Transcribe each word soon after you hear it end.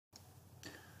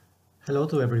Hello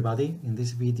to everybody. In this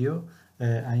video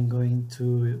I'm going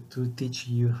to teach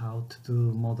you how to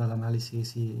do modal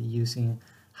analysis using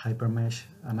Hypermesh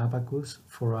and Abaqus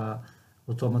for a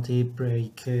automotive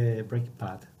brake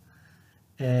pad.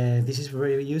 This is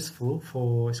very useful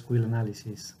for Squeal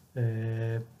analysis.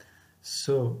 The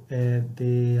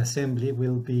assembly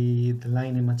will be the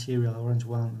lining material, orange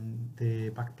one, the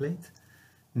backplate,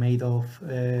 made of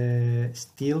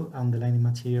steel, and the lining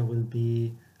material will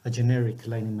be a generic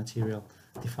lining material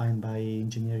defined by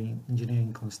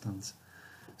engineering constants.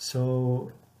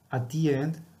 So at the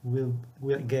end we'll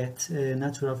get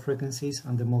natural frequencies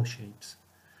and the mold shapes.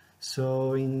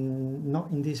 So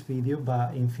not in this video,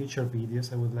 but in future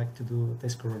videos, I would like to do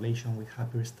test correlation with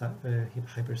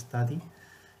hyperstudy,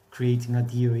 creating a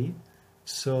DOE.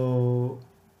 So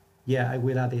yeah, I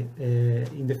will add it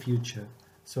in the future.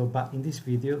 So, but in this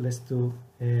video, let's do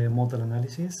modal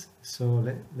analysis. So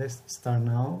let's start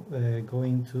now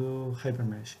going to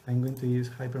Hypermesh. I'm going to use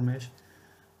Hypermesh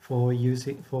for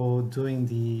doing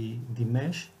the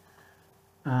mesh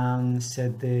and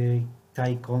set the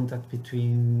tight contact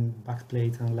between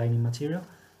backplate and lining material.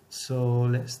 So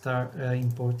let's start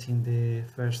importing the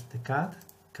CAD.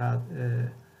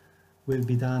 CAD will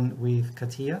be done with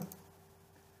CATIA.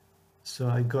 So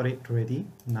I got it ready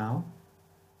now.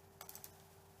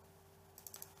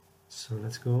 So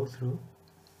let's go through.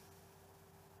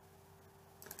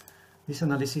 This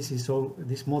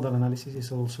modal analysis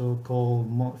is also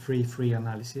called free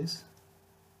analysis.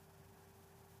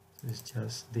 So it's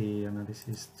just the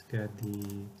analysis to get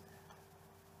the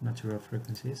natural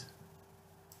frequencies.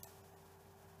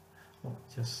 Oh,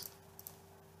 just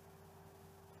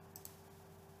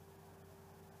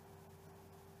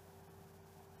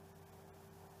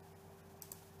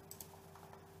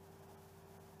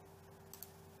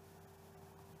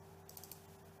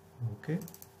okay.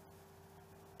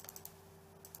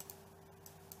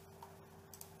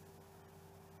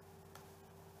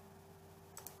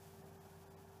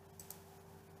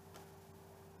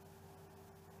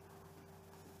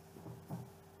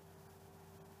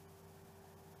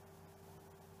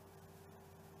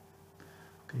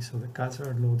 Okay, so the CADs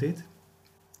are loaded.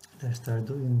 Let's start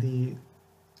doing the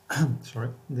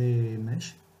the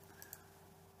mesh.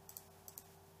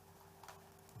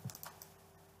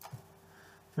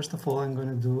 First of all, I'm going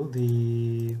to do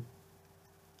the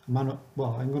manual.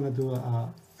 Well, I'm going to do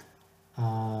a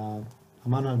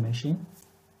manual meshing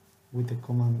with the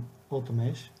command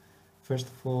Automesh. First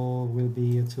of all, will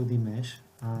be a 2D mesh,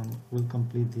 and we'll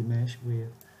complete the mesh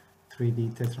with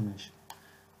 3D tetramesh.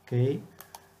 Okay.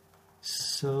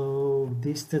 So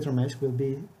this tetramesh will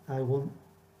be, I want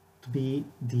to be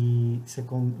the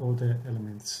second order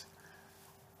elements.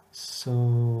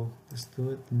 So let's do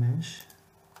it, mesh,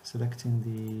 selecting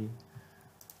the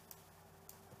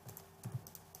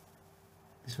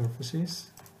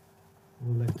surfaces.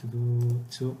 We would like to do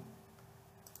 2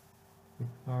 with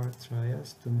our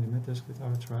trias, 2 millimeters with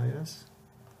our trias.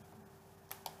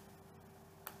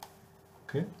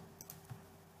 Okay.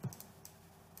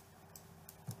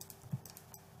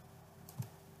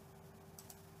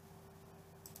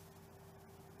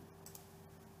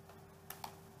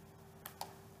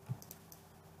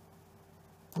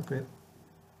 Okay.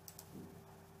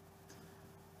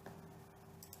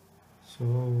 So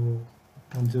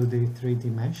I'll do the 3D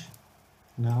mesh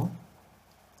now.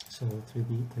 So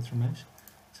 3D tetramesh,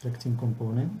 selecting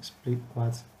component, split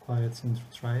quads into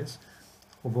trias,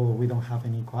 although we don't have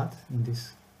any quad in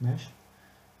this mesh,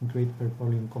 and create per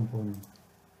polygon component.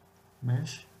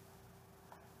 Mesh.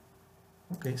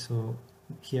 Okay, so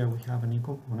here we have a new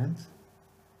component.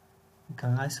 We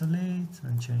can isolate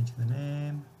and change the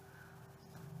name.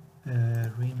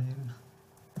 Rename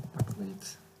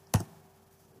backplate.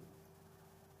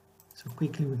 So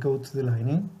quickly we go to the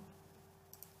lining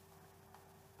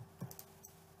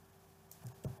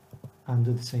and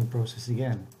do the same process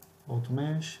again.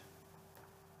 Automesh.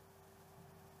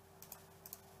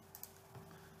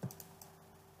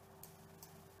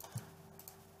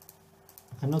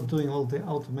 I'm not doing all the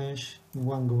automesh in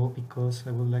one go because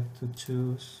I would like to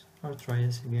choose our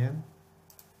trias again.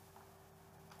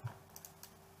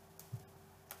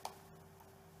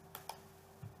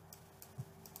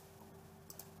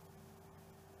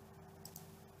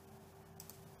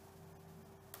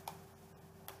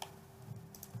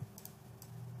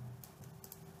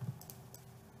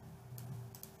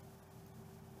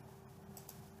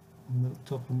 On the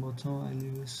top and bottom I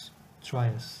use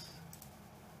trias.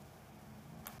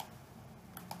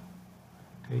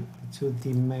 Okay, the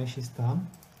 2D mesh is done,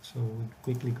 so we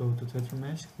quickly go to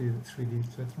tetramesh, the 3D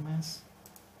tetramesh.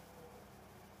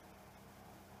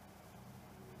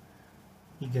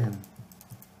 Again,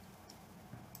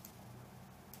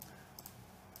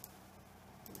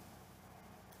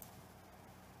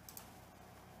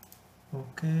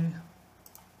 Okay.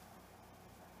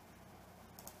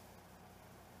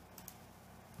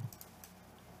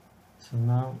 So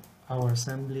now our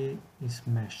assembly is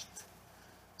meshed.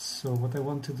 So what I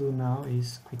want to do now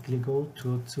is quickly go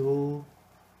to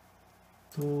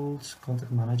Tools,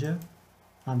 Contact Manager,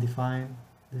 and define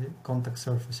the contact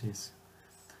surfaces.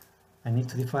 I need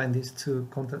to define these two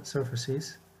contact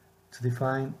surfaces to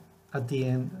define at the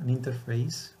end an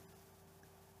interface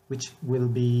which will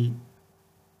be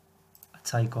a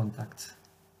tie contact.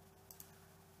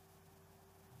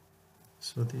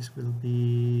 So this will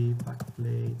be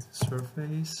backplate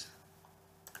surface,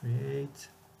 create,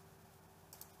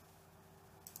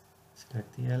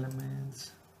 select the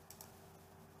elements,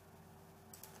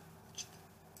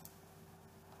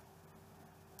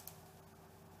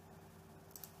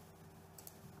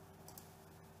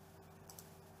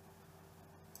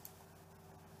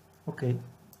 okay,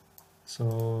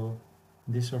 so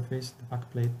this surface, the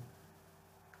backplate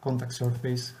contact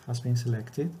surface has been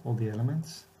selected, all the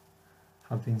elements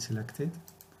have been selected,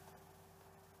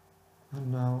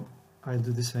 and now I'll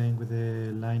do the same with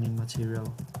the lining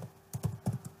material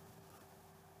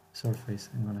surface.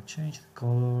 I'm going to change the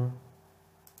color,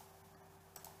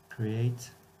 create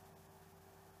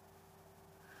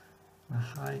a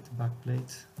height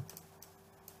backplate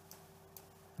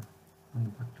on the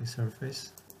backplate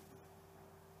surface.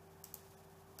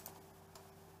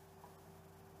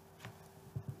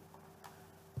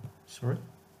 Sorry.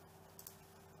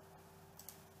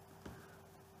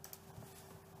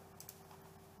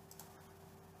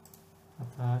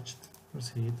 Attached,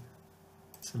 proceed,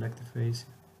 select the face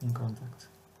in contact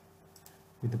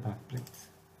with the backplate.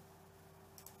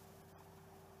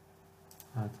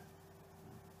 Add.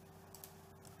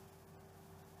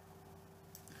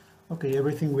 Okay,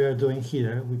 everything we are doing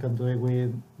here, we can do it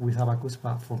with Abaqus,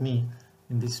 but for me,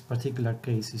 in this particular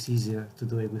case, it's easier to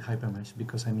do it with Hypermesh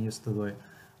because I'm used to do it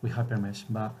with Hypermesh.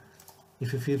 But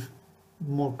if you feel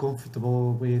more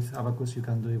comfortable with Abaqus, you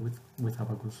can do it with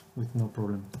Abaqus with no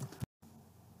problem.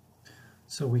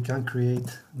 So we can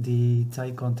create the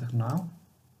tie contact now,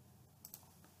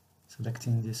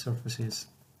 selecting the surfaces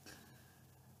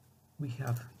we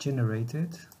have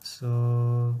generated.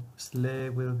 So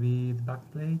slave will be the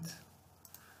backplate,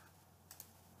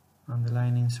 and the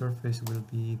lining surface will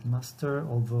be the master,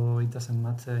 although it doesn't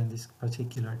matter in this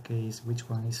particular case which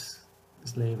one is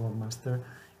slave or master.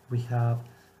 We have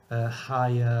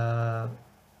higher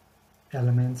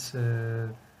elements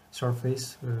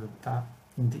surface that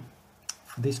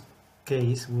for this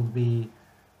case will be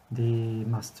the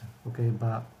master, okay,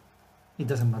 but it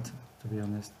doesn't matter, to be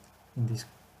honest, in this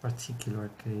particular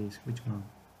case which one.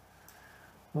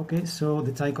 Okay, so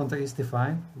the tie contact is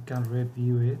defined. We can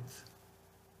review it.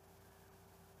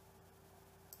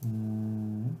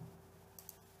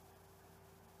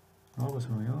 Oh, what's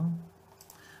going on?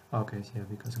 Okay, yeah,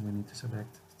 because we need to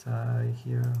select tie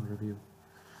here and review.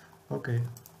 Okay,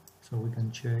 so we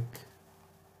can check.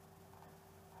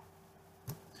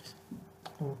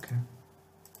 Okay.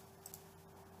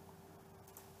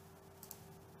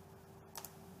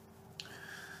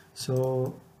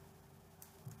 So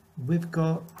we've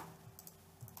got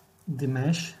the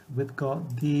mesh, we've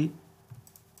got the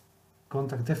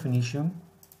contact definition.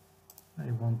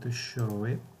 I want to show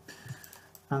it.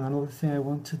 And another thing I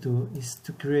want to do is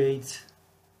to create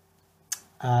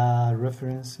a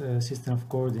reference system of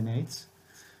coordinates,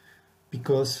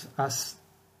 because as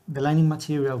the lining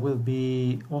material will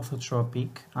be orthotropic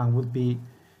and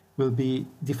will be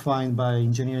defined by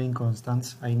engineering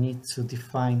constants, I need to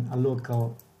define a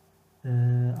local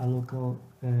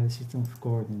system of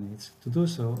coordinates. To do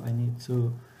so, I need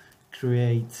to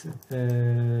create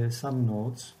some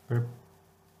nodes to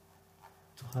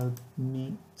help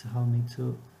me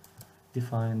to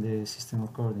define the system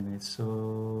of coordinates.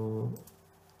 So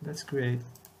let's create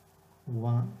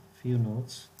few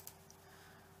nodes.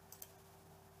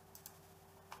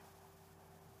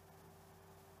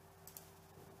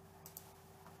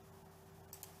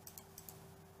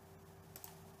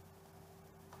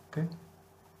 Okay.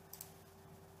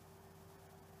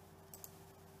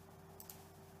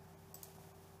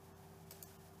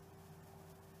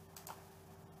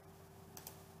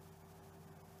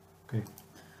 Okay,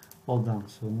 all done.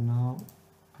 So now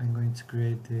I'm going to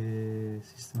create the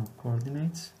system of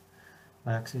coordinates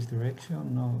by axis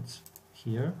direction. Nodes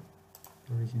here.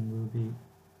 The origin will be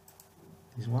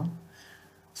this one.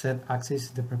 Set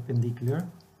axis the perpendicular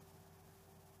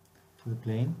to the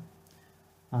plane.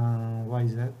 Why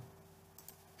is that?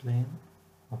 Plane.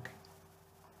 Okay.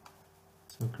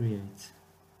 So create.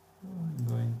 I'm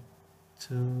going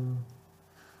to.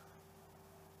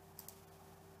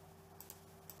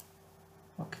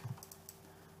 Okay.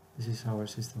 This is our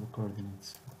system of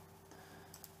coordinates.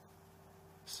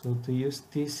 So to use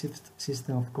this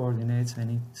system of coordinates, I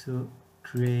need to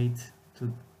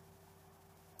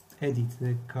edit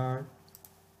the card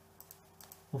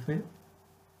of it.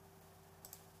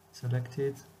 Select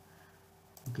it,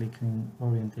 click in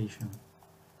orientation.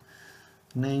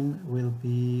 Name will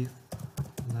be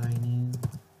lining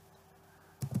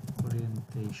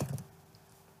orientation.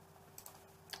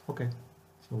 Okay,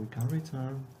 so we can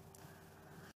return.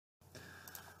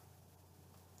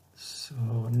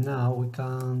 So now we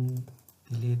can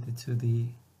delete the 2D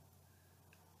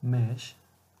mesh.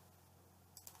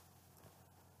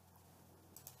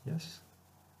 Yes.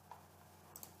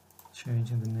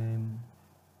 Changing the name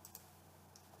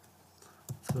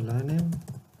to lining.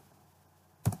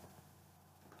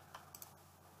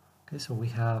 Okay, so we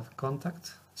have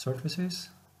contact, surfaces,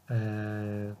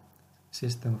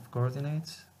 system of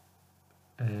coordinates,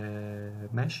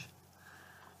 mesh.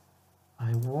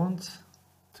 I want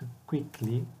to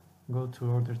quickly go to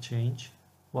order change.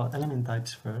 Well, element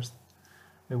types first.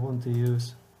 I want to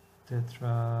use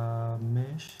tetra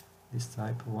mesh, this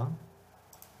type one.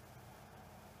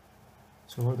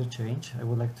 So order change, I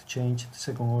would like to change the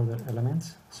second order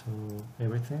elements, so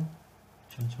everything,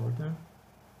 change order.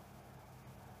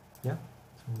 Yeah,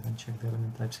 so we can check the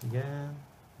element types again,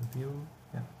 review,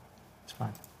 yeah, it's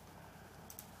fine.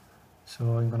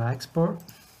 So I'm gonna export.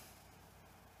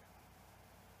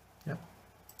 Yeah.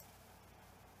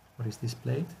 What is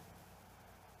displayed?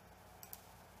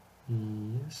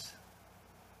 Yes.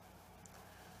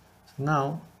 So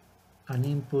now an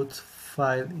input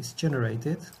file is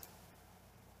generated.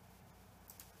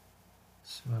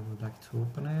 So I would like to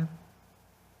open it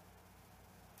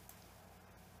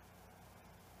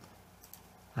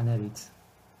and edit.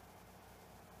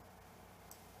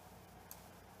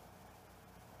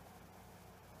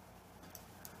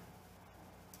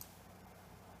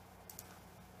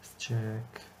 Let's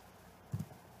check.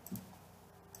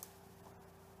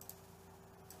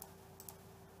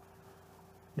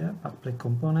 Yeah, backplate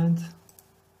component,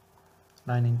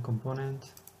 lining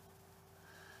component.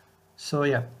 So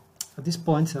yeah, at this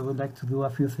point I would like to do a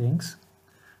few things.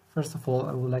 First of all,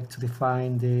 I would like to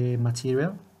define the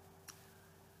material.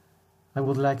 I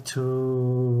would like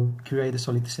to create the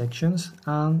solid sections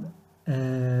and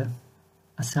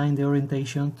assign the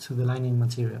orientation to the lining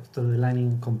material, to the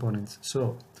lining components.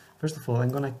 So first of all, I'm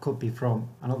going to copy from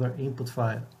another input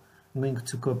file. I'm going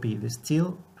to copy the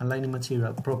steel and lining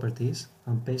material properties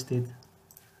and paste it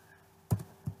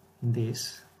in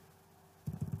this.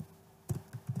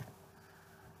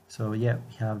 So yeah,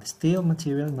 we have the steel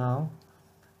material now,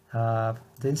 have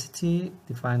density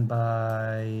defined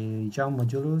by Young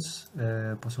modulus,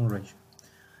 Poisson ratio.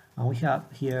 And we have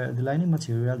here the lining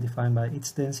material defined by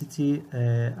its density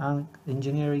and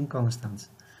engineering constants.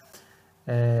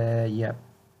 Yeah,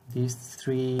 these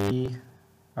three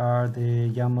are the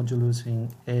Young modulus in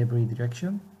every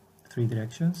direction, 3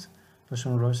 directions,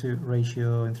 Poisson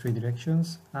ratio in 3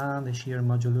 directions, and the shear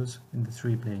modulus in the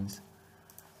 3 planes.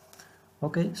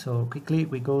 Okay, so quickly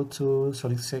we go to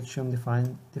solid section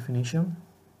definition.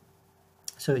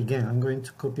 So again, I'm going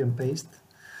to copy and paste.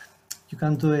 You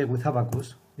can do it with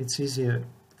Abaqus. It's easier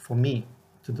for me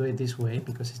to do it this way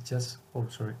because it's just, oh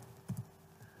sorry,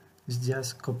 it's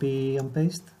just copy and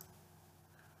paste.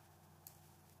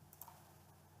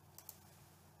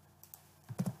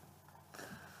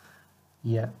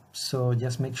 Yeah, so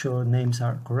just make sure names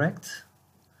are correct.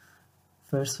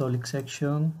 First solid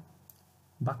section,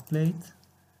 backplate,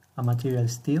 a material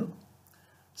steel.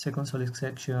 Second solid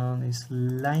section is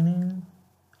lining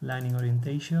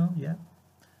orientation, yeah,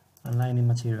 and lining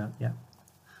material, yeah.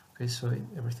 Okay, so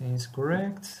everything is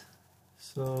correct.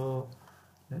 So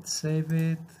let's save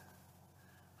it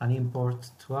and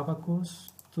import to Abaqus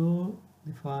to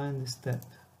define the step.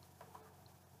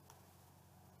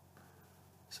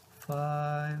 So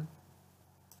file,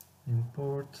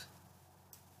 import,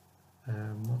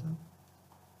 model.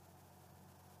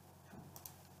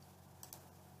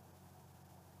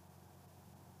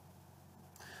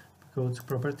 Go to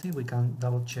property, we can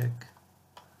double check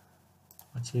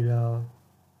material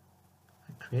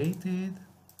created,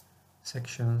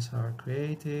 sections are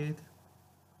created,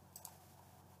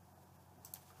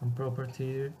 and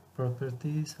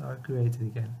properties are created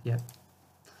again. Yeah.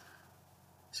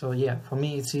 So yeah, for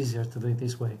me it's easier to do it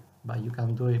this way, but you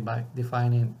can do it by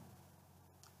defining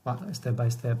step by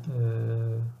step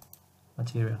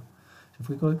material. So if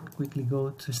we quickly go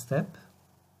to step,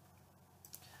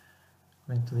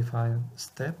 I'm going to define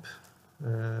step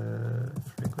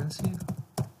frequency,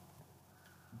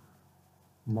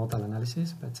 modal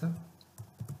analysis better.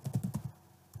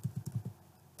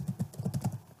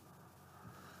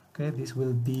 Okay, this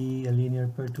will be a linear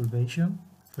perturbation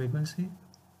frequency.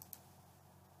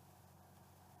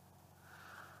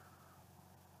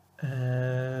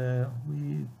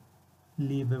 We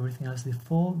leave everything as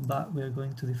default, but we are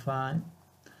going to define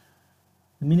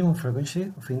the minimum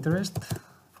frequency of interest,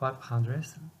 500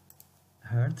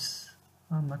 Hertz,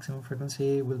 and maximum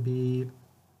frequency will be,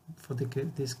 for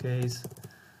this case,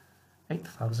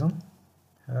 8000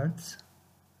 Hertz.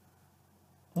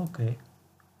 Okay.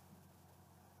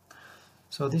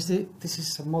 So this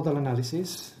is a modal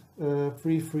analysis,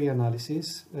 free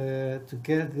analysis. To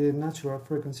get the natural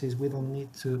frequencies, we don't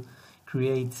need to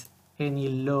create any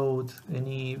load,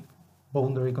 any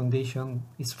boundary condition.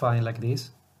 It's fine like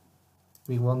this.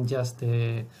 We want just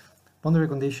the boundary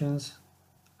conditions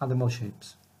and the mode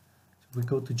shapes. So we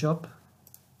go to Job,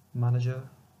 Manager,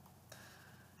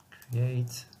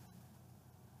 Create,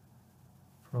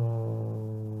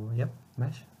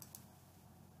 Mesh.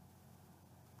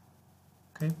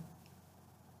 Okay,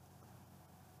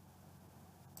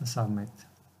 and Submit.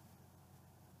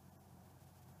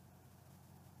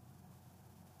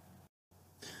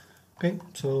 Okay,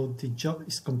 so the job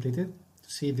is completed. To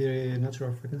see the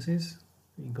natural frequencies,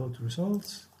 we go to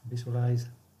Results, visualize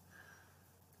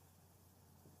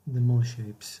the mode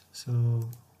shapes. So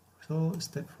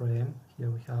step frame,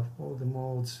 here we have all the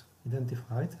modes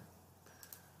identified.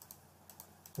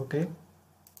 Okay,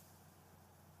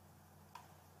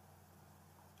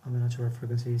 and the natural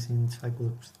frequency is in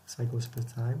cycles per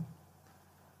time.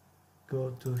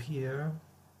 Go to here,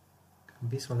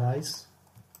 visualize,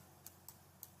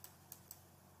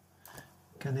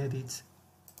 can edit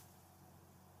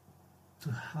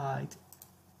to hide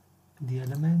the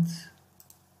elements.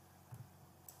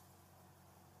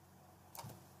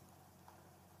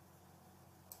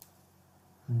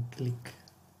 And click,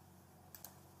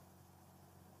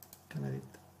 can edit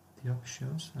the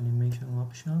options, animation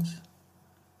options,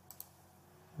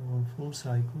 on full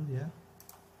cycle, yeah.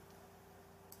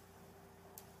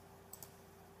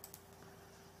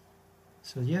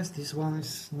 So yes, this one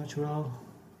is natural.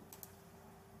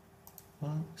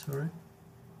 Oh, sorry.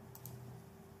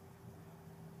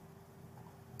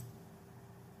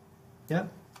 Yeah,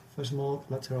 first mode,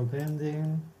 lateral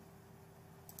bending.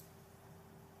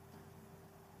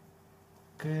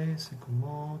 Okay, second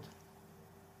mode.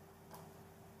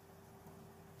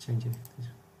 Change it, this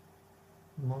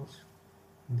mode,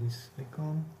 this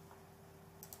icon.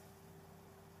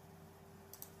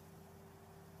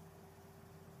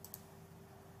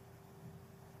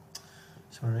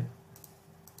 Sorry.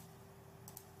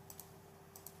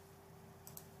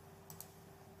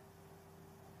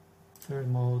 Third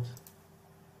mode.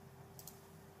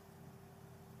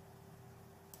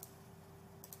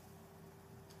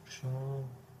 Show.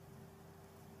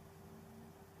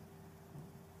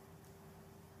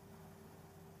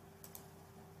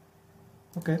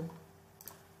 Okay,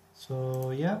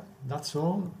 so yeah, that's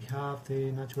all. We have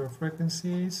the natural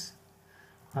frequencies,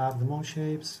 have the mode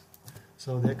shapes,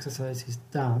 so the exercise is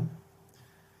done.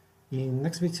 In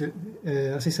next video,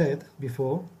 as I said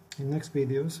before, in next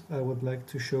videos I would like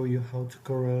to show you how to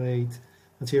correlate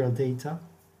material data,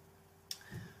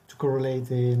 to correlate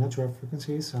the natural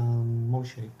frequencies and mode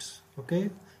shapes. Okay,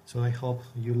 so I hope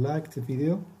you liked the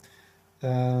video.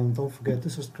 Don't forget to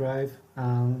subscribe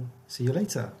and see you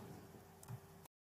later.